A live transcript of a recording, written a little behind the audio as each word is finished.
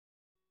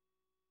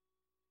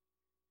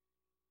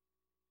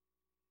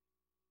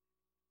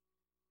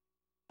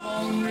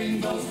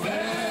Ring those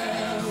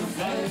bells,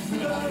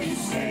 everybody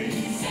sing.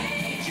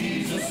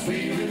 Jesus,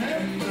 we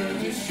remember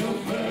this your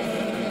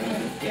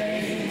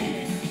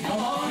birthday. Come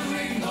on,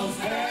 ring those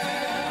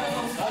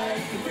bells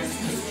like the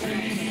Christmas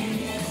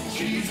tree.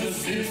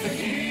 Jesus is the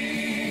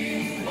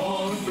King,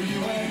 born for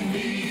you and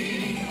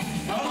me.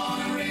 Come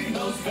on, ring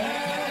those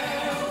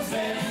bells,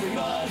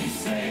 everybody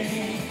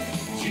sing.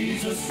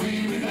 Jesus,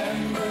 we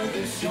remember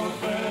this your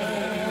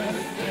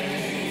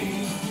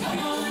birthday. Come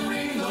on,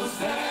 ring those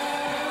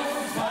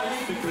bells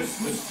like the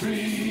Christmas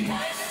tree.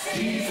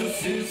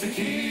 Jesus is the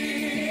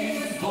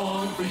King,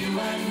 born for you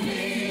and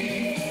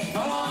me.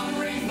 Come on,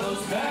 ring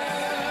those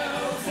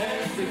bells,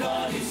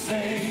 everybody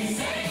sing.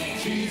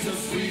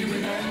 Jesus, we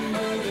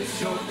remember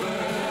this your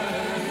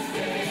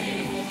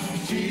birthday.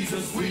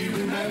 Jesus, we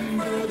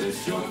remember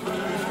this your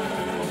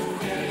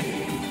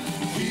birthday.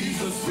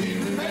 Jesus, we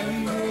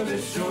remember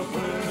this your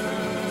birthday.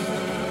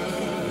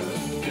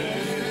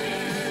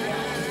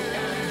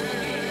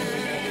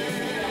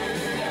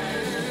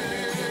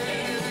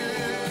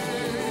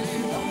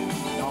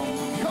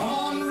 Come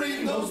on,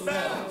 ring those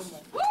bells.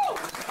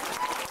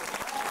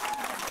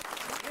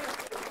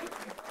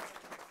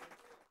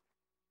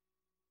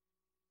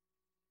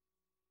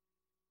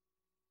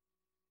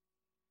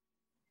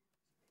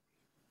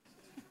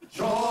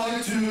 Joy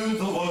to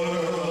the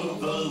world,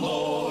 the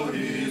Lord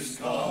is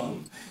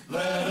come.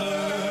 Let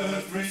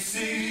earth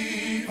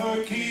receive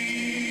her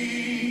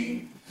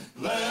King.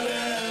 Let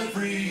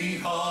every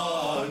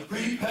heart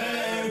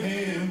prepare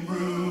him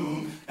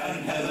room.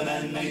 And heaven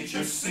and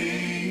nature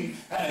sing,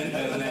 and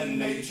heaven and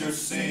nature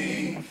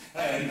sing,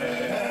 and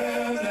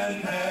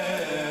heaven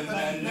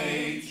and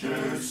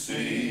nature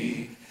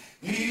sing.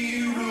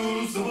 He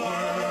rules the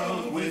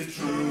world with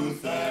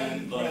truth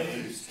and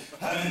grace,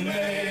 and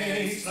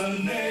makes the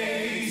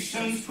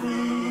nations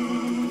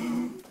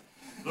prove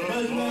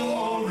the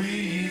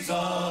glories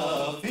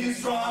of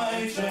his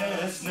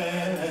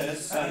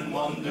righteousness, and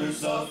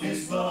wonders of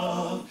his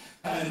love,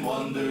 and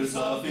wonders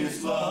of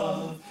his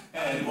love,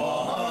 and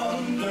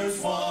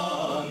wonders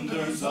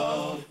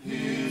of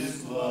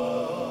his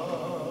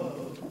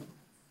love.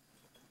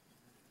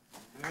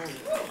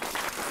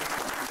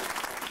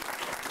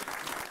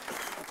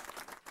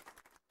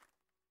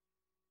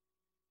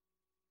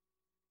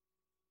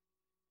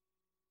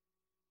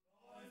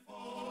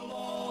 Joyful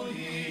all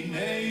ye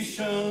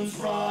nations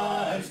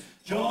rise,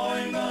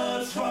 join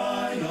the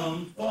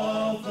triumph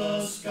of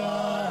the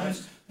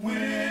skies,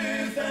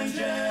 with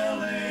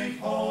angelic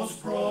hosts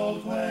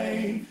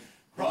proclaim,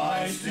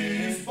 Christ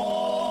is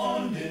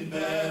born in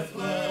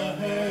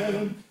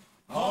Bethlehem.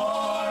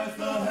 Hark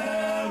the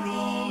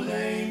herald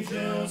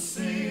angels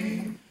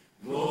sing,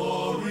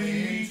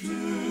 glory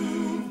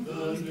to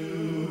the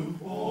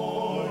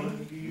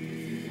newborn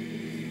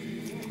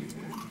King.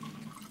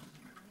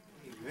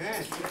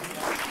 Amen.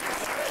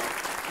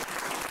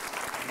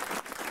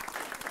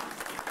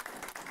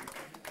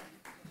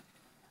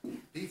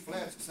 D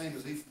flat's the same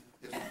as D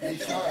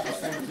sharp, the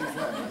same as D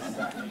flat.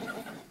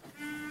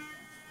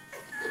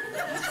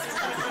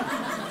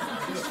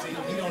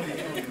 You don't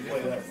even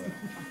play that way.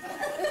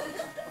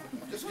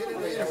 Just get in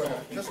there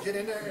anywhere. Just get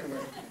in there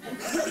anywhere.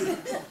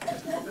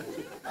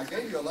 I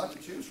gave you a lot to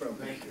choose from.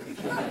 Thank you.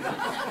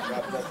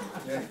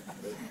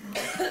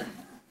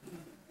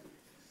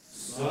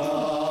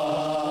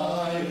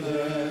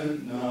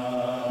 Silent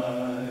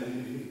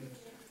night,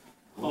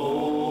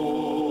 holy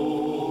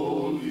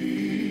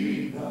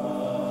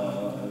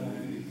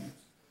night,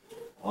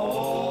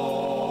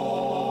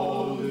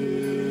 all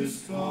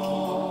is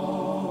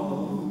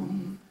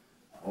calm,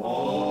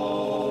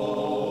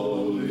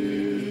 all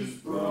is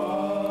bright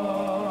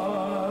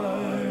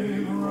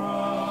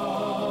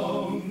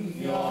round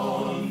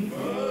yon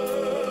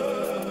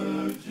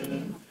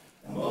virgin,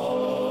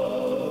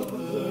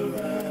 mother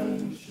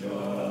and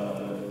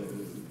child.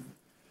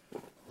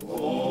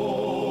 Holy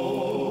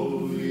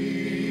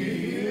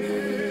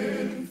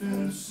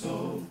infant,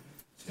 so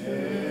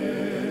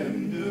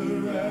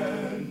tender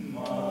and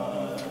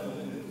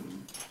mild,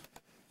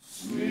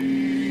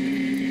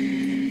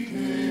 sleep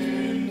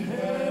in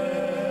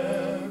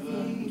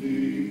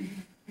heavenly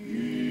peace.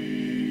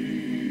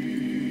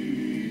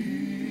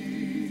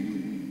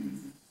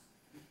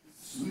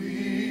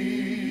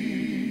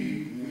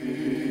 Sleep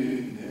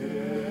in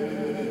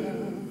heavenly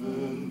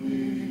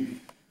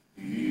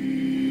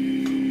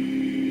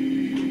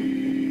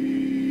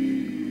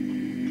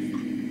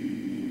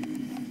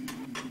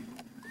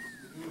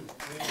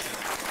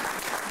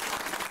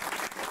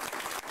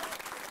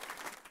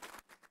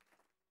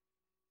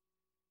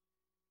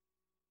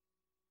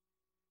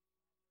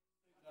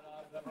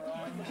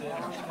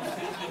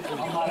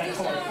I'm not in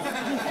court.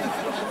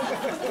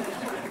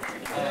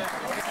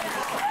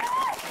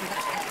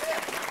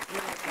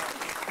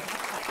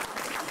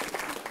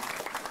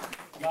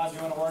 Guys,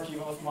 you want to work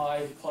even with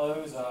my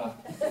clothes? I've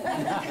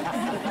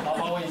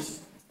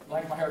always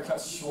liked my hair cut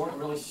short,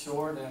 really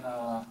short, and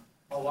my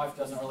wife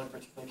doesn't really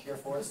particularly care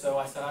for it, so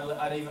I said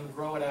I'd even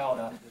grow it out.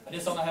 I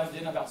did something I haven't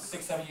done in about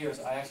 6-7 years.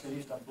 I actually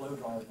used a blow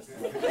dryer this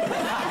time.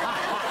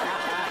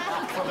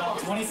 For about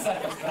 20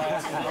 seconds, but I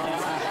actually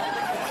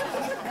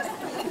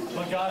did.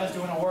 But God is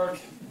doing a work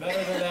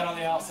better than that on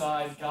the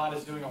outside. God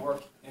is doing a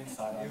work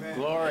inside of me.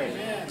 Glory.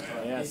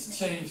 Yes. He's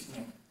changed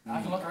me.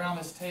 I can look around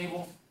this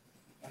table,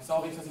 and it's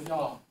all because of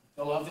y'all.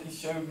 The love that He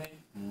showed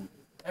me.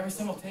 Every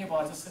single table,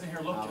 I just sitting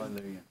here looking.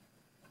 Hallelujah.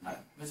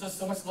 There's just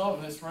so much love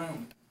in this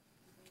room.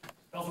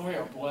 Bethel, we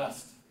are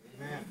blessed.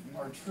 Amen. We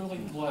are truly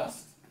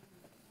blessed.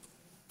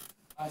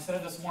 I said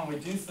it this morning, we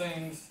do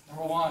things,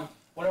 number one,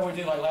 whatever we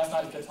do, like last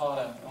night at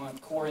Katata, and when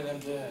Corey and them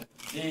did,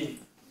 Dee,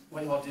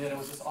 what y'all did, it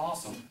was just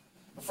awesome.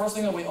 The first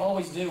thing that we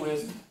always do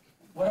is,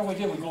 whatever we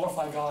do, we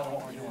glorify God in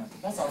what we're doing.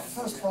 That's our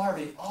first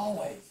priority,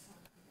 always.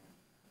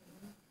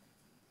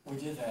 We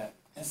did that.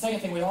 And the second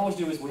thing we always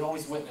do is we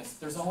always witness.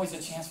 There's always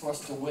a chance for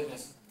us to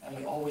witness, and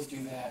we always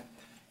do that.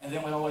 And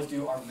then we always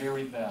do our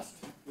very best.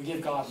 We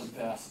give God the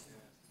best.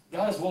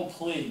 God is well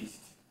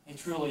pleased. He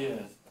truly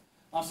is.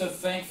 I'm so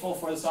thankful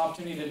for this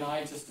opportunity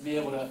tonight just to be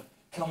able to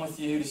come with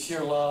you, to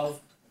share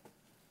love,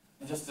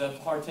 and just to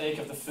partake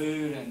of the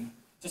food and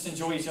just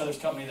enjoy each other's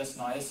company this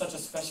night. It's such a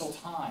special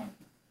time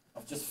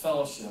of just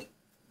fellowship.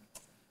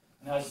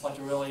 And I'd just like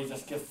to really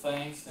just give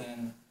thanks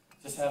and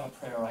just have a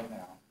prayer right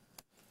now.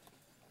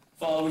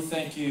 Father, we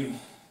thank you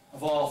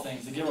of all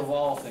things, the giver of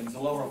all things, the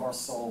lover of our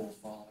souls,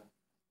 Father.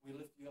 We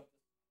lift you up.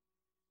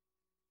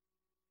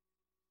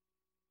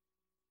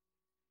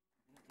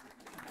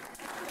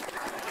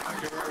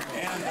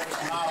 And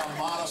there's not a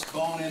modest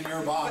bone in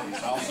your bodies,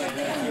 I'll say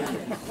that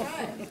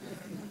too.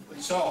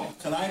 So,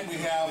 tonight we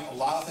have a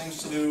lot of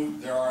things to do.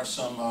 There are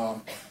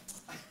some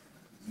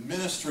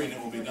ministering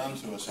that will be done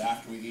to us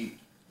after we eat.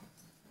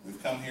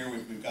 We've come here,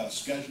 we've got a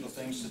schedule of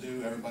things to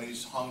do.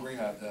 Everybody's hungry.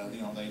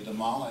 They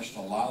demolished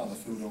a lot of the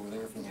food over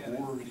there for the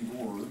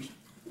herbivores.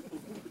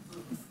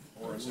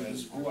 Or it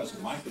says, who was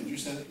it? Mike, did you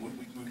say that? We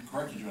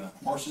corrected you on that.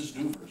 Horses,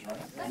 doovers,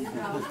 right?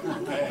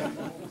 Okay.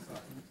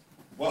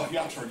 Well, you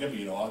have to forgive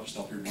me, I'll just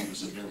help your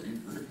doovers and your.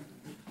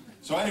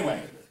 So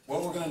anyway,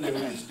 what we're going to do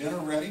is dinner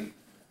ready.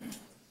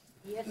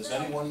 Does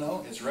anyone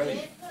know? It's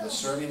ready. The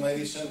serving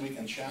lady said we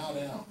can chow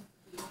down.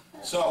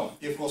 So,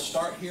 if we'll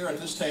start here at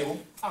this table,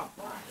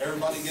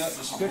 everybody get up,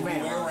 just move your way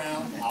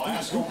around. I'll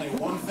ask only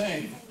one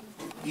thing.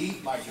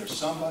 Eat like there's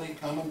somebody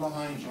coming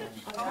behind you.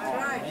 All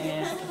right.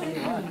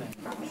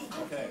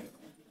 Okay.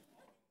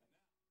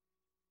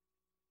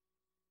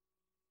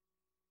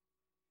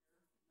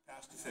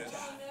 Pastor Fish.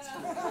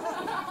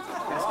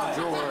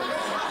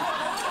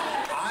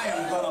 I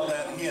am going to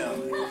let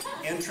him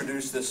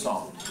introduce this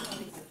song.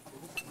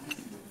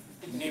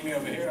 You need me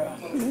over here?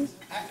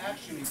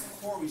 Actually,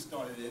 before we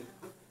started it,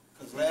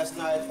 because last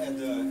night at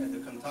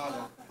the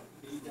cantata,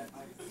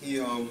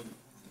 he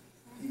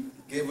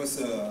gave us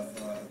a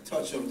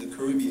touch of the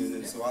Caribbean,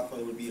 and so I thought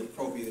it would be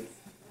appropriate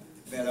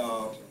that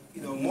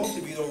most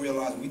of you don't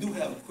realize we do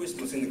have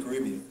Christmas in the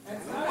Caribbean.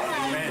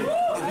 Amen.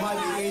 It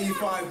might be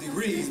 85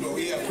 degrees, but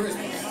we have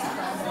Christmas.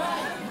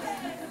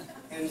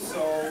 And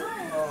so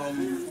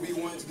we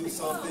wanted to do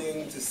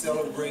something to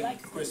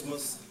celebrate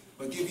Christmas,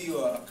 but give you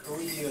a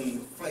Caribbean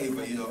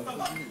flavor,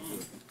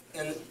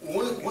 And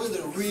one of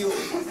the real...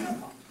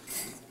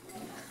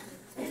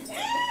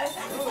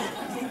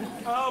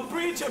 Oh,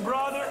 preach it,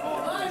 brother.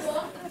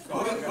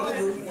 One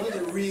of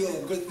the real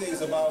good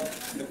things about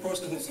the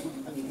person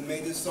who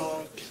made this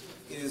song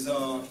is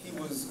he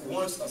was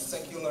once a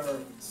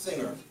secular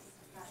singer,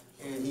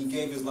 and he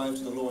gave his life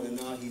to the Lord, and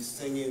now he's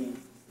singing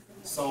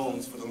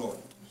songs for the Lord.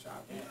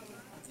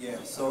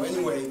 Yeah, so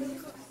anyway,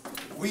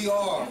 we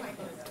are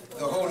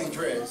the Holy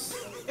Dreads,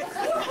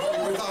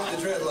 without the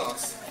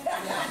dreadlocks.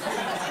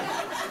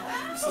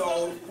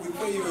 So we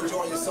pray you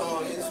enjoy the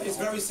song. It's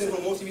very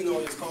simple. Most of you know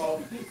it. It's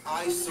called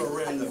I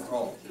Surrender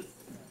All.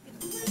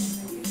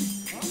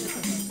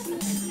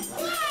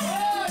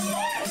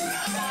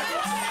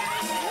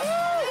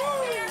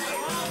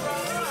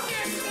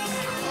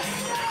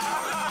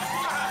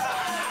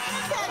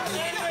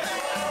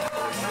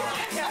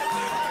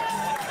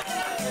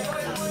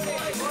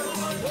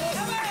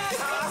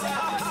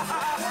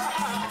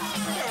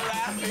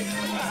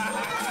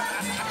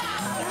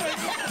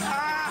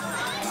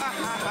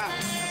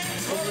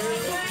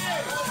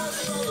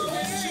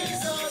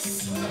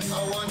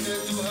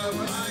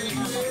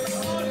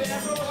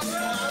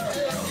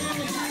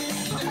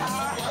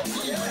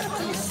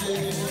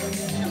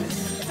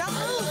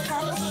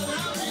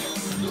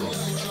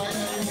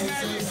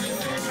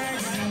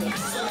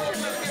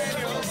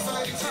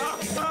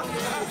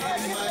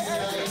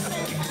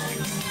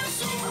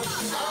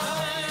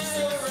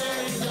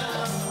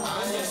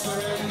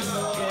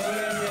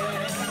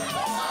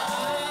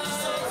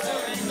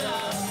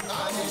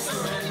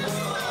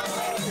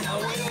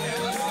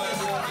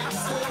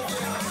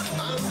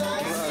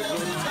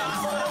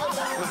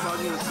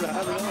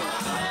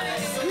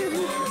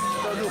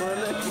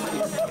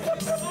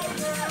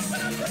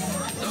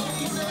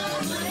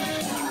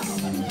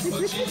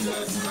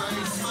 Jesus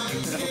Christ, my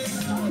King.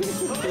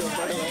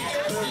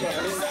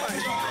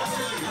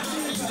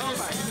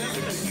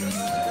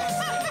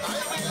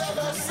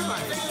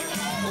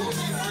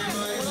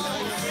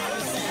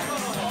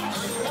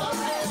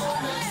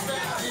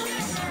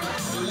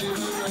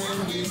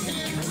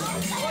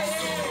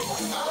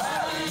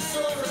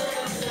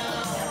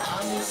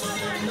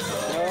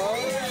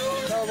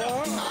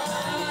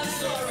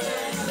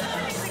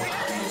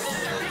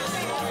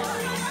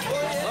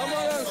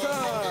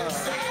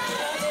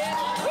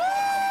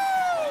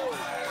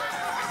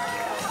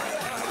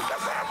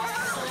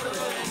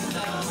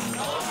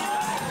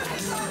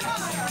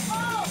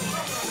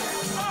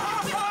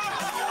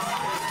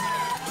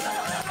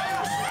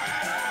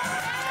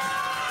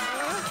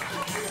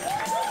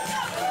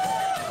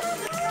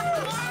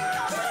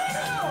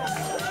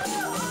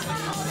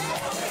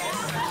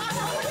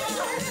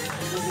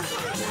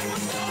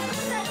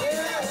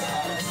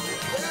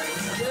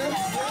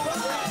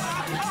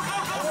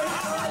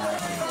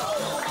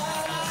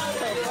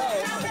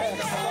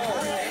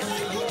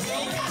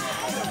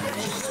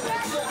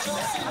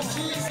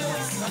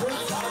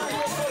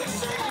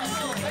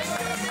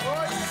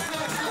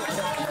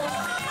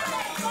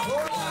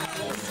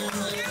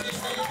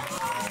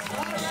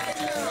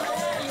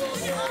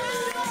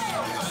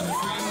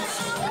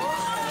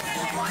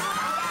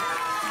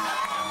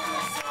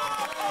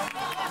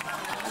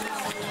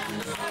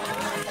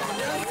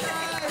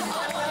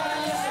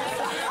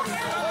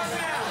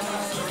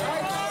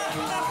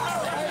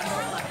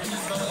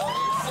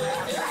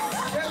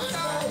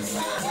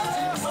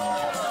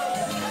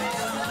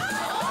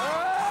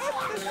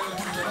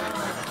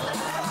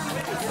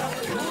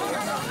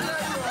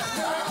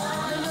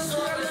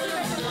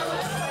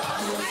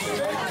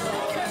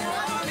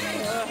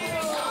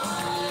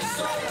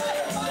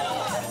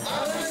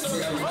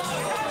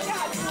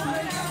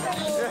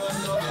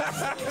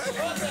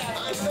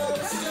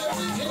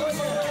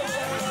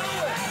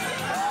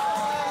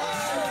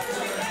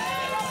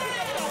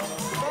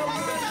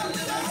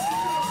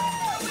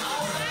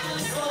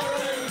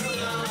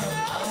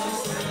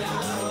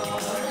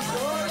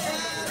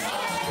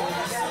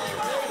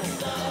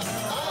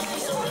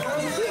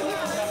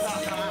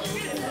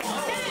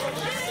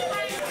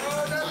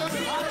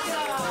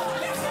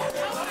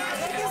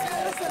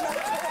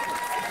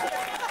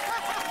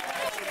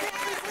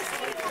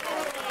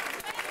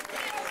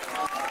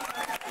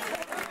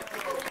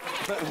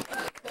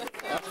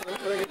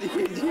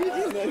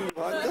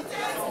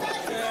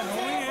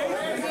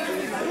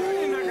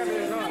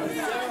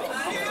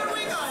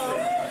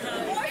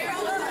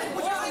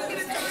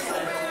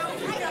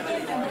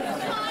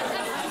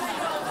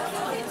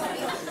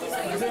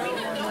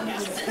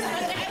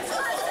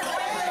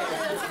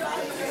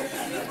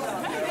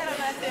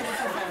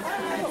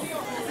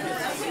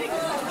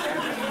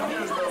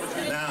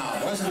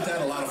 Now, wasn't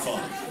that a lot of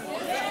fun?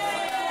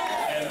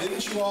 And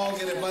didn't you all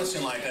get a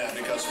blessing like that?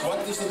 Because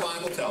what does the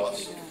Bible tell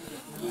us?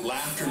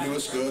 Laughter do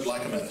us good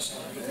like a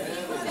medicine.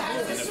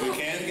 And if we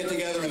can get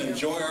together and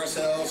enjoy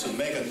ourselves and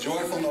make a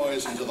joyful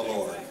noise unto the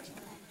Lord,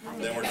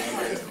 then we're doing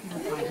good.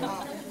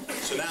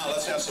 So now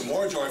let's have some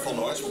more joyful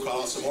noise. We'll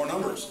call out some more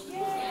numbers.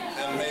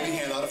 And maybe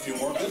hand out a few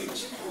more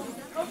goodies.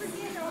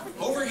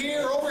 Over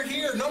here, over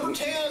here, number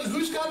 10.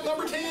 Who's got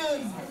number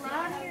 10?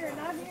 Not here,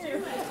 not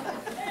here.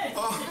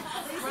 Oh,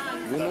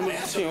 the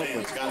dancing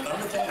man's got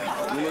number 10.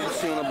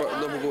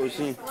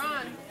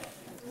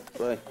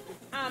 Okay.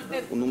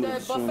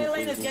 The buffet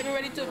lane is getting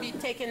ready to be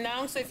taken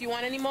down, so if you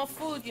want any more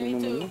food, you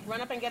need to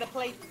run up and get a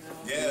plate.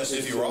 Yes,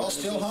 if you're all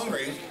still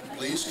hungry,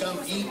 please come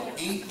eat,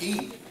 eat,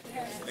 eat.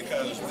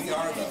 Because we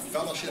are the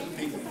fellowship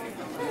people.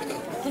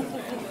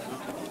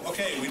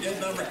 Okay, we did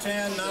number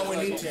 10. Now we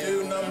need to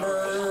do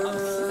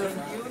number...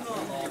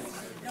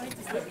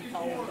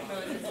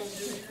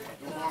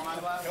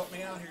 Help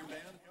me out here.